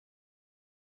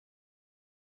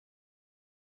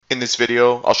In this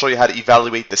video, I'll show you how to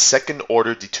evaluate the second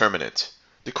order determinant.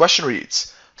 The question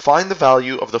reads, find the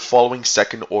value of the following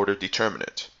second order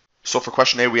determinant. So for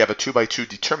question A, we have a 2 by 2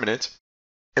 determinant.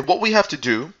 And what we have to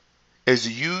do is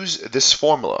use this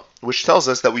formula, which tells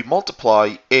us that we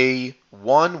multiply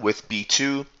A1 with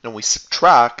B2 and we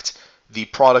subtract the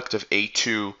product of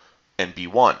A2 and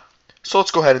B1. So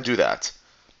let's go ahead and do that.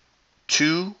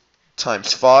 2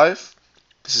 times 5,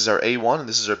 this is our A1 and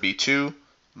this is our B2,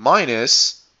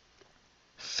 minus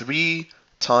 3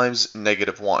 times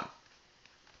negative 1.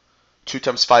 2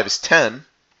 times 5 is 10,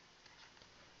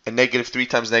 and negative 3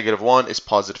 times negative 1 is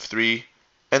positive 3,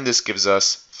 and this gives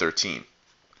us 13.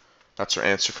 That's our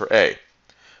answer for A.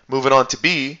 Moving on to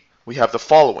B, we have the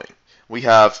following. We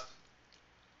have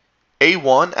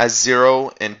A1 as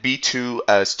 0 and B2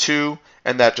 as 2,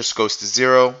 and that just goes to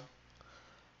 0.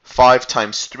 5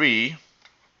 times 3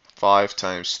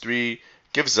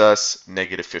 gives us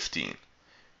negative 15.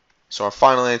 So our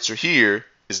final answer here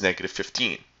is negative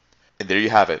 15. And there you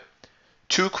have it.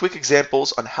 2 quick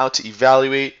examples on how to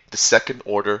evaluate the second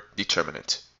order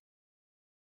determinant.